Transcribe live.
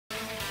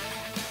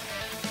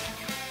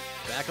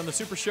Back on the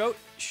Super Show,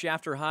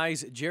 Shafter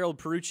High's Jerald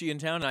Pierucci in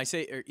town. And I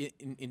say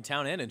in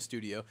town and in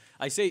studio.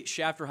 I say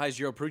Shafter High's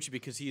Jerald Pierucci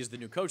because he is the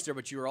new coach there,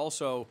 but you're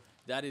also,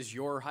 that is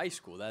your high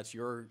school. That's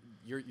you're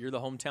the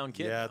hometown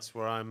kid. Yeah, that's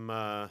where I'm.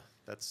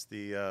 That's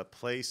the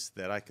place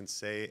that I can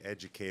say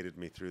educated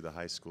me through the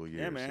high school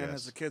years. Yeah, man. Yes.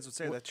 As the kids would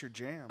say, that's your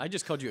jam. I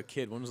just called you a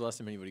kid. When was the last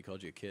time anybody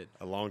called you a kid?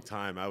 A long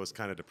time. I was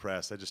kind of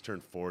depressed. I just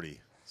turned 40,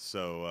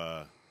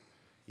 so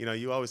you know,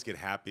 you always get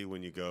happy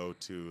when you go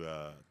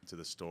to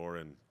the store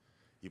and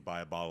you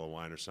buy a bottle of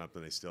wine or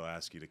something. They still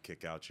ask you to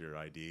kick out your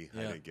ID. Yeah.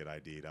 I didn't get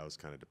ID'd. I was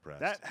kind of depressed.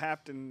 That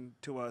happened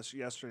to us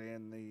yesterday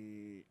in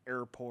the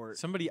airport.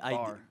 Somebody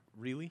bar.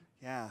 Really?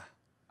 Yeah.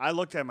 I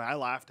looked at him. I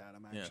laughed at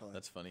him, actually. Yeah,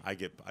 that's funny. I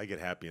get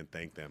happy and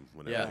thank them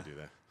whenever I do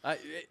that.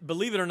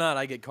 Believe it or not,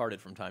 I get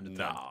carded from time to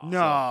time.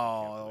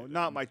 No,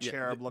 not my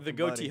cherub-looking The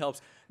goatee buddy.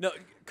 helps. No,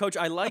 Coach,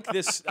 I like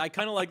this. I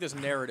kind of like this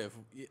narrative.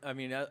 I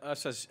mean,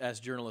 us as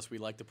journalists, we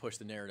like to push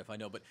the narrative. I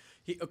know, but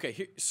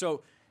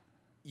so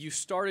you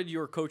started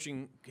your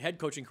head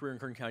coaching career in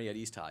Kern County at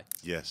East High.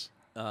 Yes.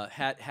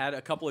 Had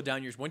a couple of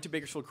down years. Went to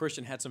Bakersfield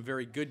Christian. Had some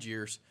very good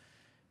years.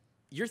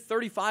 You're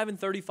 35 and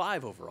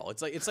 35 overall.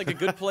 It's like a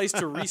good place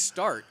to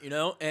restart, you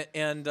know.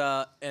 And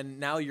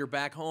now you're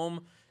back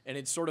home. And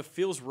it sort of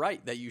feels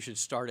right that you should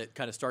start at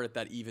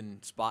that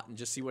even spot and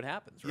just see what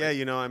happens. Right? Yeah,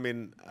 you know, I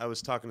mean, I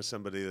was talking to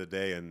somebody the other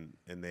day, and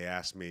they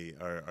asked me,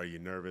 "Are you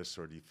nervous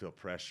or do you feel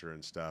pressure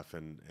and stuff?"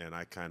 And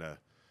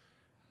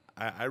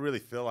I really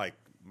feel like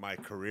my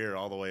career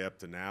all the way up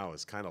to now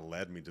has kind of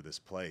led me to this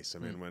place. I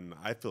mean, when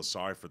I feel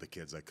sorry for the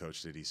kids I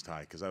coached at East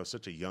High because I was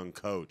such a young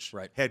coach,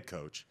 head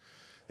coach,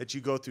 that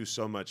you go through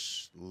so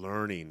much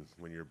learning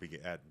when you're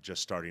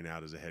just starting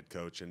out as a head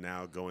coach, and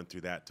now going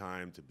through that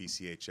time to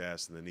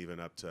BCHS and then even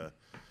up to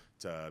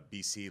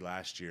BC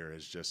last year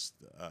has just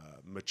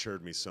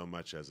matured me so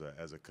much as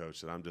a coach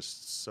that I'm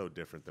just so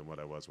different than what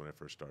I was when I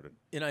first started.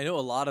 And I know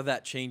a lot of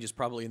that change is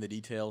probably in the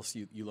details.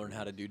 You learn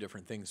how to do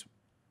different things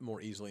more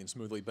easily and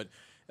smoothly. But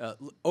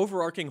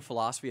overarching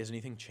philosophy, has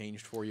anything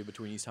changed for you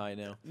between East High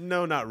and now?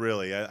 No, not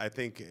really. I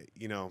think,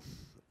 you know,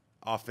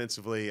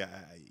 offensively,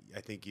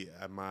 I think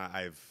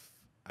I've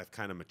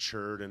kind of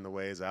matured in the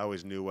ways. I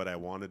always knew what I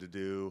wanted to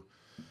do,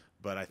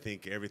 but I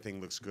think everything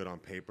looks good on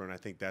paper, and I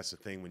think that's the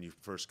thing when you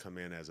first come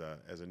in as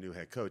a new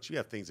head coach. You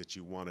have things that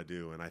you want to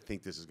do, and I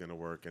think this is going to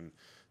work. And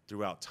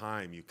throughout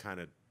time, you kind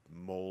of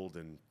mold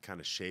and kind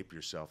of shape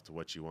yourself to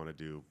what you want to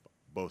do,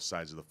 both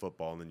sides of the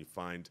football. And then you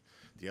find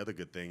the other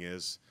good thing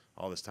is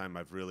all this time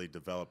I've really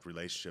developed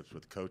relationships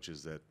with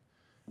coaches that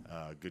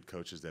good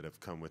coaches that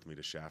have come with me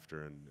to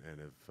Shafter and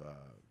have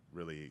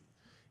really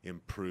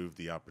improved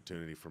the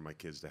opportunity for my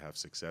kids to have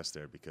success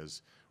there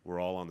because we're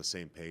all on the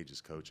same page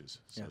as coaches.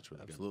 So it's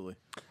really absolutely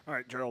good. All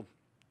right, Jerald,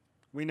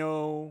 we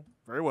know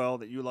very well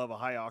that you love a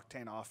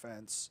high-octane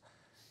offense.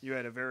 You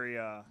had a very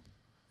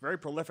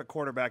prolific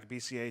quarterback at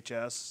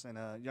BCHS and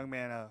a young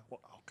man,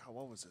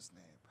 what was his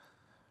name?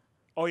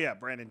 Oh, yeah,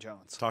 Brandon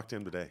Jones. Talk to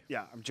him today.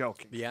 Yeah, I'm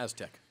joking. the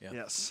Aztec. Yeah.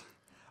 Yes.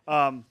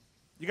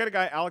 You got a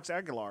guy, Alex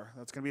Aguilar,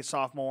 that's going to be a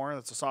sophomore.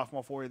 That's a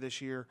sophomore for you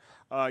this year.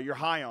 You're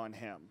high on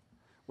him.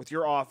 With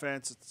your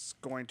offense, it's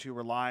going to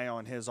rely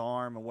on his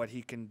arm and what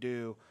he can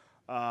do.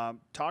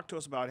 Talk to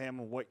us about him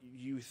and what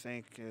you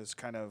think is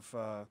kind of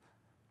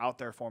out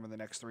there for him in the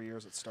next 3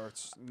 years. It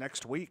starts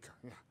next week.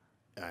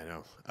 Yeah. I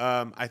know.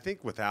 I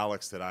think with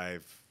Alex that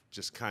I've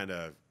just kind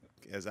of,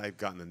 as I've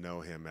gotten to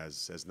know him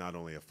as not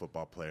only a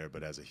football player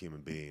but as a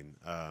human being,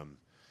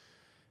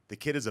 the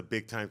kid is a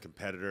big-time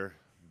competitor,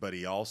 but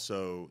he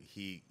also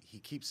he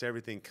keeps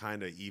everything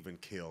kind of even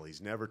kill.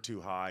 He's never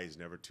too high. He's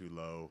never too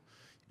low.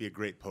 Be a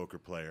great poker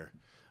player.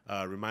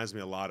 Reminds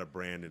me a lot of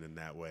Brandon in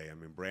that way. I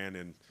mean,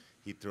 Brandon,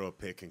 he'd throw a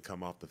pick and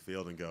come off the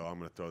field and go, I'm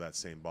going to throw that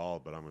same ball,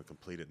 but I'm going to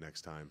complete it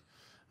next time.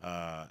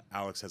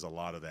 Alex has a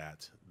lot of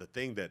that. The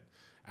thing that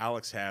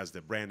Alex has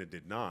that Brandon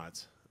did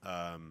not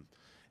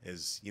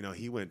is, you know,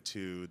 he went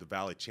to the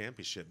Valley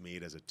Championship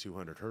meet as a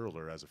 200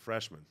 hurler as a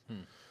freshman.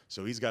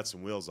 So he's got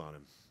some wheels on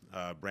him.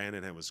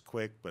 Brandon was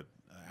quick, but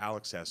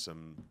Alex has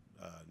some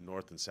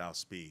north and south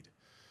speed.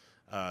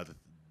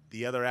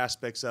 The other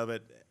aspects of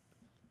it,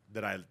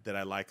 that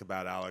I like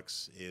about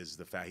Alex is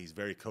the fact he's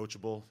very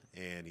coachable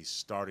and he's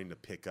starting to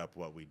pick up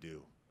what we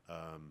do.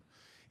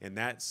 And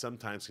that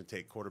sometimes can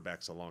take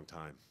quarterbacks a long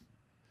time.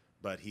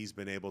 But he's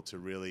been able to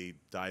really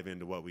dive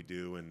into what we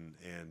do and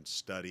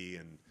study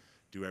and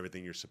do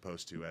everything you're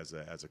supposed to as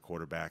a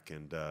quarterback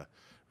and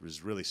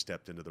has really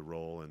stepped into the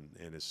role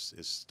and is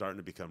starting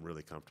to become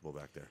really comfortable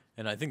back there.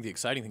 And I think the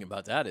exciting thing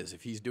about that is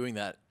if he's doing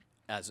that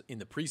as in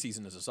the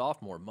preseason as a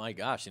sophomore, my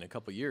gosh, in a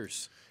couple of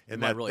years, and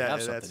might really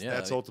have something.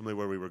 That's ultimately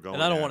where we were going.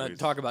 And I don't want to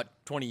talk about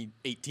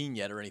 2018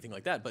 yet or anything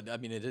like that, but I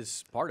mean, it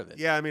is part of it.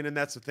 Yeah, I mean, and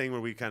that's the thing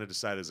where we kind of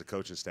decided as a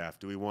coaching staff,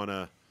 do we want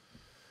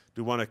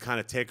to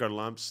kind of take our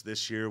lumps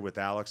this year with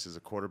Alex as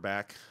a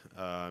quarterback?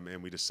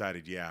 And we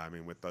decided, yeah, I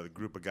mean, with the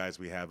group of guys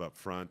we have up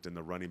front and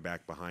the running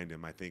back behind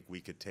him, I think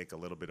we could take a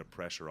little bit of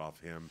pressure off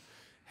him,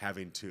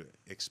 having to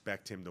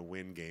expect him to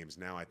win games.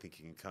 Now I think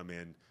he can come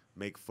in,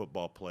 make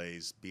football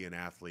plays, be an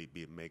athlete,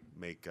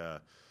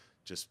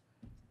 just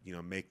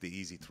make the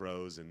easy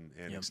throws and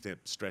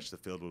stretch the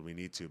field when we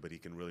need to, but he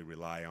can really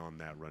rely on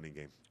that running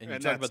game. And you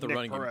talk about the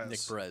running game, Nick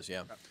Perez,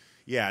 yeah.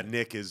 Yeah,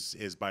 Nick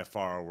is by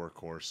far our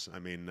workhorse. I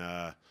mean,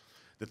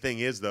 the thing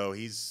is, though,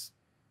 he's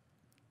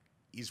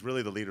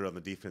really the leader on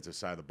the defensive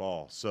side of the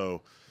ball.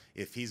 So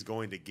if he's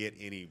going to get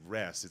any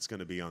rest, it's going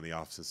to be on the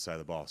offensive side of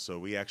the ball. So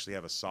we actually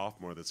have a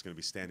sophomore that's going to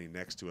be standing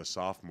next to a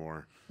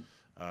sophomore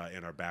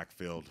in our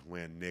backfield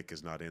when Nick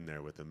is not in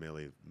there with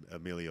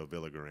Emilio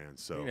Villagrán.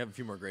 So you have a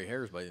few more gray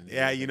hairs by the end of the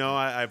yeah, year.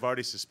 I've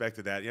already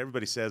suspected that.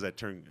 Everybody says I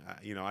turn,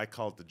 I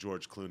call it the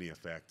George Clooney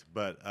effect,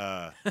 but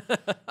I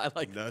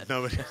like that.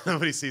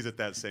 Nobody sees it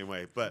that same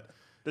way. But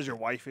does your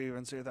wife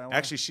even see it that way?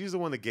 actually, she's the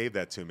one that gave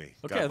that to me.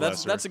 Okay, God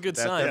bless her. that's a good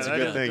sign. That's a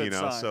good thing,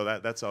 sign. So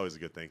that's always a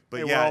good thing.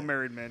 But hey, yeah, we're all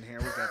married men here.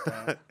 We got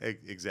that.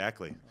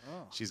 Exactly.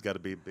 Oh. She's got to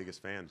be the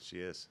biggest fan. She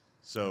is.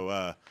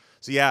 So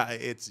yeah,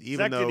 it's even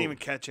Zach though didn't even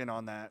catch in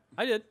on that.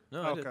 I did.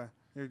 No, I Okay, did.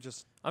 you're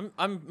just.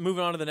 I'm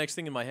moving on to the next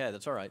thing in my head.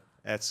 That's all right.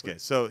 that's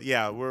good. So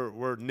yeah,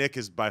 we're Nick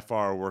is by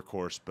far our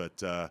workhorse,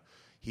 but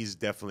he's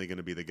definitely going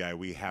to be the guy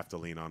we have to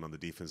lean on the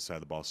defensive side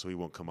of the ball, so he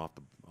won't come off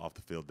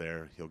the field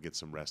there. He'll get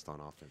some rest on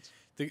offense.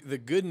 The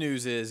good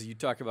news is you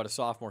talk about a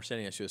sophomore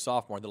standing next to a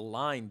sophomore. The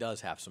line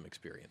does have some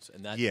experience,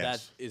 and that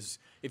is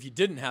if you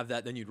didn't have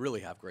that, then you'd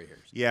really have gray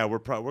hairs. Yeah, we're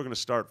going to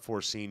start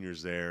 4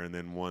 seniors there, and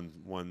then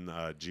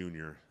one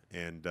junior,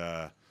 and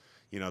the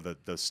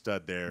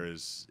stud there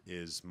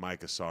is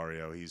Mike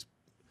Osorio. He's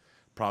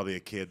probably a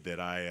kid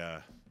that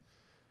I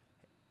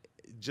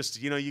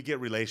you get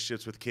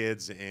relationships with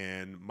kids,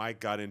 and Mike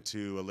got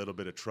into a little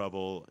bit of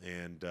trouble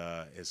and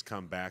has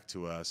come back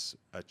to us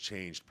a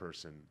changed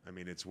person. I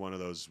mean, it's one of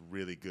those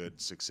really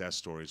good success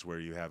stories where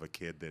you have a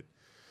kid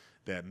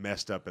that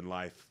messed up in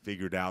life,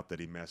 figured out that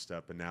he messed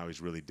up, and now he's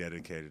really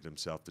dedicated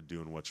himself to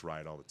doing what's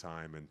right all the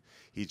time. And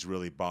he's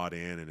really bought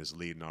in and is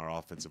leading our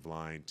offensive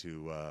line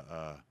to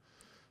a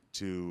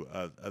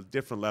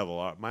different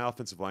level. My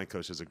offensive line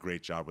coach does a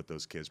great job with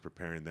those kids,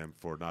 preparing them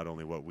for not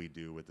only what we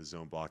do with the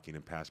zone blocking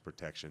and pass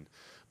protection,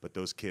 but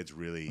those kids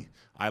really,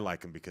 I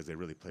like them because they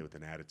really play with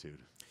an attitude.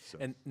 So.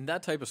 And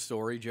that type of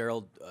story,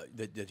 Jerald,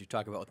 that you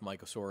talk about with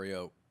Mike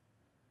Osorio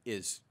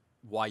is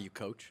why you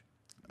coach.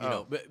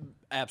 But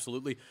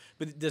absolutely.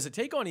 But does it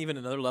take on even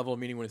another level of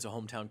meaning when it's a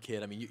hometown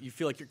kid? I mean, you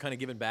feel like you're kind of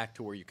giving back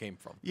to where you came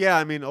from. Yeah,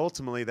 I mean,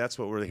 ultimately, that's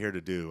what we're here to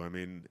do. I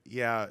mean,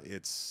 yeah,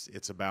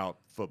 it's about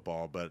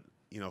football, but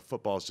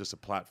football is just a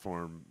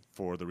platform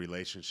for the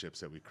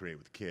relationships that we create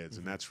with kids,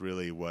 and that's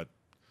really what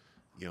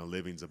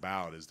living's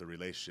about, is the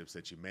relationships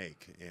that you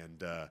make.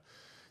 And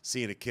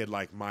seeing a kid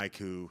like Mike,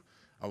 who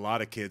a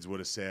lot of kids would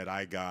have said,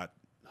 I got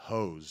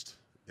hosed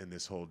in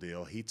this whole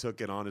deal. He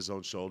took it on his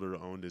own shoulder,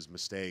 owned his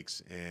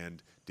mistakes,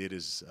 and did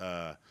his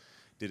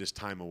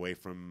time away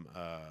from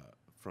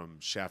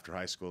Shafter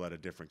High School at a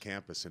different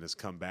campus, and has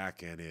come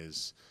back and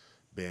has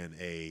been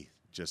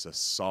just a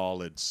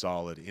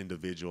solid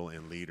individual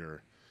and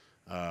leader.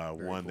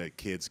 One cool. That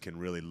kids can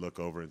really look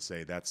over and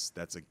say,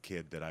 that's a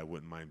kid that I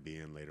wouldn't mind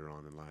being later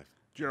on in life.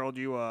 Jerald,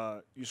 you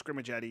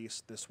scrimmage at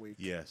East this week.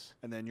 Yes.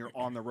 And then you're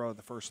on the road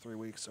the first 3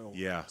 weeks. So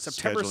yeah,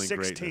 September scheduling 16th.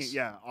 Greatness.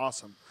 Yeah,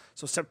 awesome.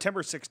 So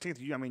September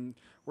 16th,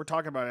 we're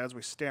talking about it as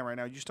we stand right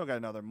now. You still got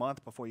another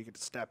month before you get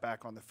to step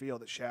back on the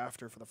field at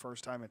Shafter for the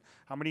first time in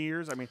how many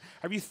years? I mean,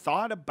 have you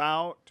thought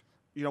about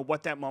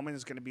what that moment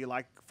is going to be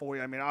like for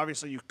you? I mean,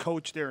 obviously you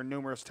coached there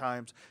numerous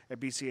times at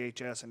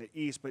BCHS and at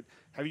East, but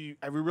have you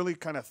really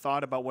kind of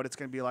thought about what it's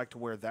going to be like to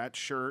wear that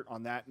shirt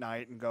on that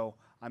night and go,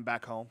 I'm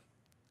back home?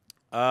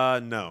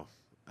 No.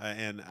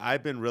 And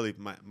I've been really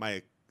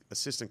my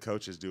assistant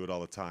coaches do it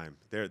all the time.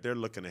 They're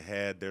looking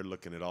ahead. They're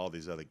looking at all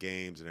these other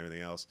games and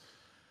everything else.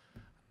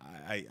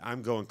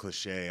 I'm going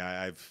cliche.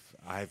 I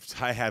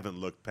haven't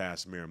looked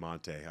past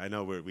Miramonte. I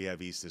know we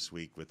have East this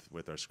week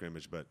with our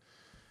scrimmage, but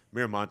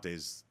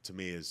Miramonte's, to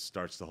me,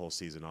 starts the whole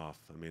season off.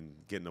 I mean,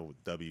 getting a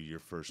W your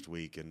first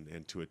week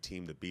and to a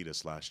team that beat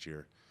us last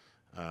year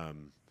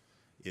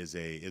is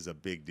a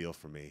big deal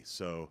for me.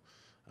 So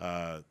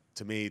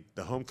to me,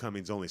 the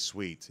homecoming's only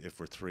sweet if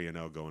we're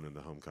 3-0 going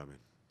into homecoming.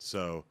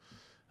 So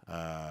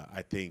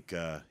I think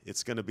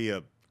it's going to be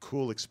a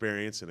cool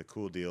experience and a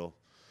cool deal.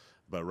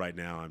 But right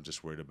now, I'm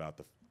just worried about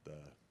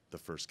the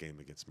first game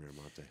against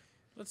Miramonte.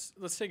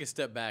 Let's take a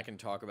step back and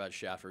talk about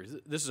Shafter.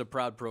 This is a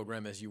proud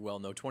program, as you well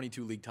know.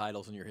 22 league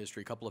titles in your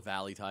history, a couple of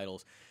Valley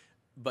titles,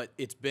 but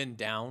it's been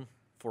down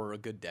for a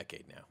good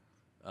decade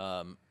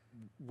now.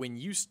 When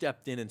you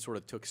stepped in and sort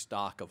of took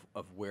stock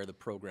of where the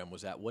program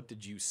was at, what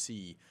did you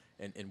see,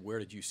 and where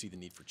did you see the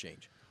need for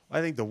change?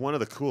 I think one of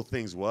the cool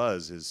things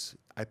is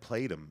I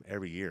played them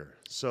every year,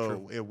 so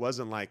True. It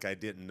wasn't like I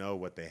didn't know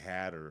what they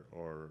had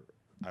or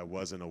I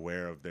wasn't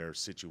aware of their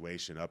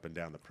situation up and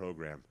down the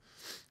program.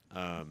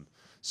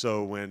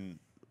 So when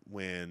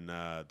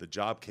the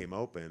job came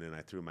open and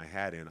I threw my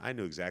hat in, I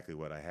knew exactly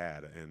what I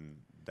had, and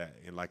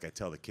like I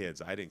tell the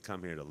kids, I didn't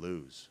come here to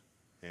lose,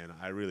 and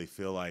I really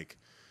feel like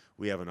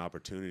we have an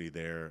opportunity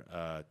there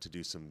to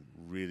do some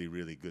really,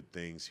 really good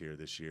things here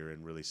this year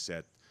and really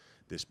set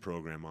this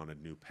program on a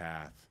new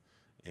path,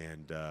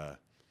 and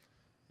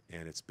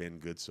it's been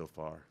good so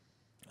far.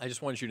 I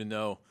just want you to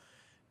know,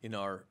 in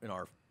our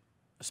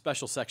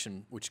special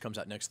section, which comes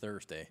out next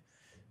Thursday,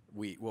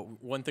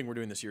 one thing we're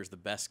doing this year is the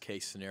best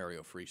case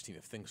scenario for each team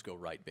if things go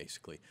right,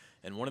 basically.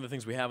 And one of the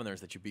things we have in there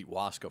is that you beat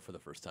Wasco for the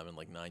first time in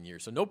like 9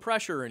 years. So no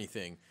pressure or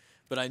anything.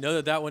 But I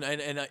know that one,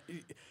 and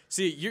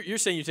see, you're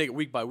saying you take it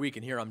week by week,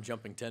 and here I'm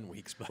jumping 10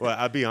 weeks. But well,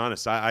 I'll be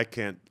honest, I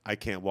can't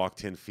walk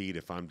 10 feet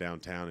if I'm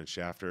downtown in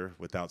Shafter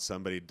without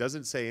somebody. It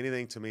doesn't say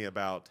anything to me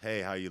about,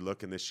 hey, how you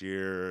looking this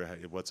year?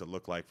 What's it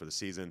look like for the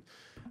season?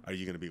 Are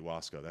you going to beat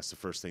Wasco? That's the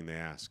first thing they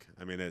ask.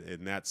 I mean,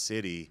 in that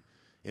city,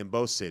 in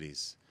both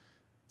cities,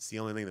 it's the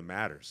only thing that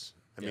matters.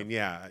 I mean,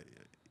 yeah,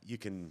 you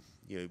could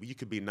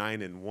be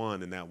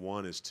 9-1, and that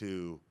 1 is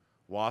to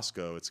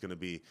Wasco. It's going to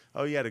be,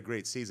 oh, you had a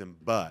great season,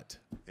 but.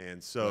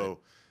 And so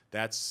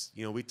that's,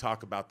 we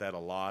talk about that a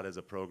lot as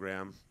a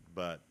program,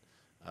 but,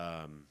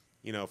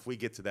 if we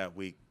get to that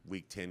week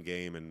 10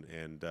 game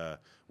and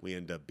we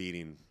end up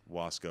beating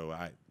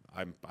Wasco,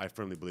 I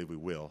firmly believe we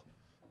will.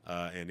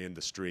 And in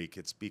the streak,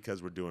 it's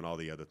because we're doing all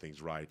the other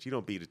things right. You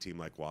don't beat a team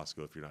like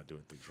Wasco if you're not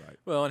doing things right.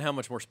 Well, and how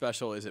much more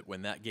special is it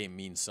when that game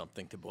means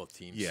something to both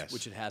teams? Yes.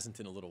 Which it hasn't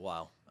in a little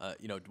while.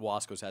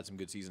 Wasco's had some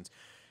good seasons.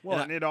 Well,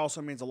 and it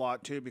also means a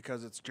lot, too,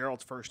 because it's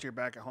Jerald's first year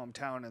back at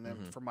hometown, and then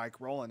for Mike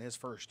Rowland, his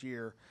first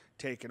year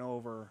taking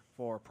over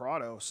for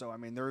Prado. So, I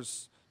mean,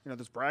 there's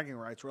bragging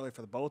rights really for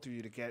the both of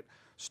you to get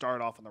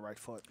started off on the right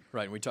foot.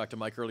 Right, and we talked to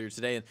Mike earlier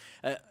today,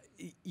 and,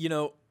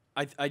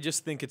 I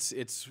just think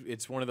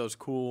it's one of those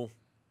cool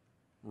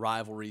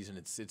rivalries, and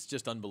it's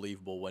just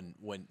unbelievable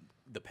when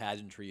the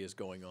pageantry is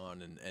going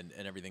on and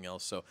everything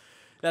else. So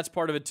that's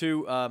part of it,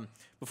 too.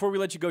 Before we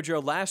let you go,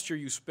 Jerald, last year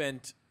you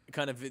spent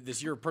kind of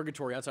this year of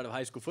purgatory outside of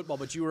high school football,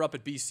 but you were up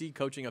at BC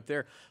coaching up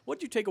there. What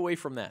did you take away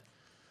from that?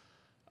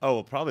 Oh,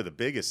 well, probably the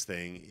biggest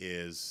thing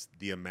is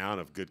the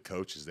amount of good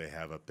coaches they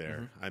have up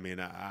there. I mean,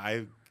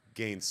 I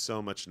gained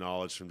so much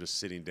knowledge from just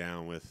sitting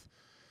down with,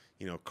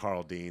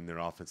 Carl Dean, their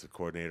offensive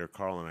coordinator.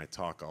 Carl and I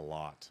talk a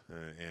lot,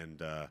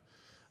 and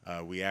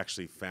we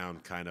actually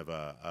found kind of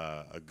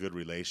a good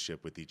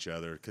relationship with each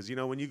other. Because,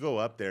 when you go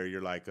up there,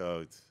 you're like,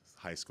 oh, it's a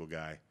high school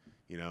guy,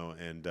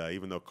 and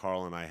even though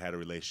Carl and I had a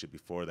relationship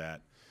before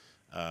that,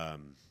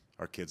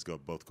 our kids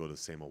both go to the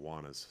same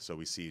Awanas, so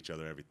we see each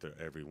other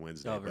every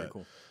Wednesday. Oh, very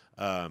cool.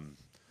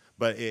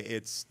 But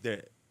it's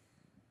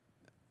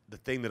the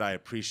thing that I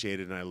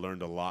appreciated and I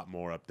learned a lot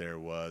more up there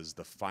was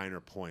the finer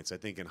points. I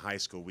think in high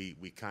school we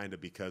kind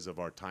of, because of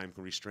our time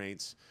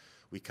constraints,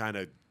 we kind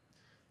of,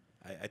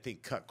 I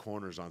think, cut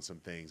corners on some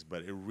things.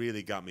 But it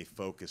really got me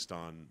focused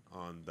on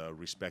the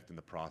respect in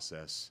the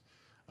process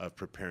of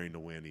preparing to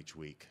win each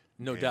week.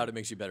 No doubt it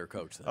makes you a better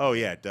coach, then. Oh,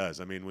 yeah, it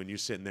does. I mean, when you're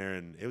sitting there,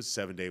 and it was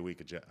 7-day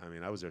week. I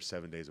mean, I was there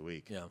 7 days a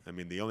week. Yeah. I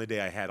mean, the only day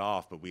I had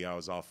off, but I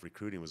was off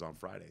recruiting, was on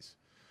Fridays.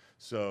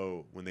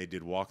 So when they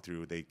did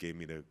walkthrough, they gave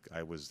me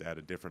I was at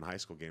a different high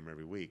school game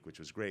every week, which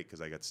was great because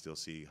I got to still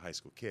see high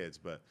school kids.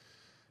 But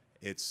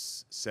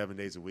it's 7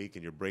 days a week,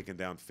 and you're breaking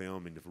down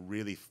film and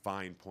really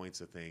fine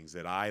points of things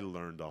that I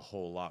learned a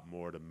whole lot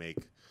more to make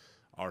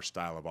our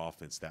style of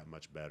offense that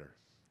much better.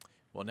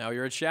 Well, now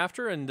you're at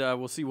Shafter, and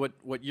we'll see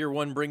what year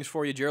one brings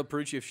for you. Jerald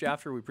Pierucci of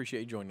Shafter, we appreciate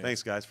you joining us.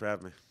 Thanks, guys, for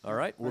having me. All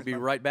right, we'll be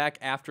right back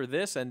after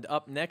this, and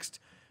up next,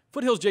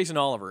 Foothill's Jason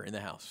Oliver in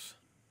the house.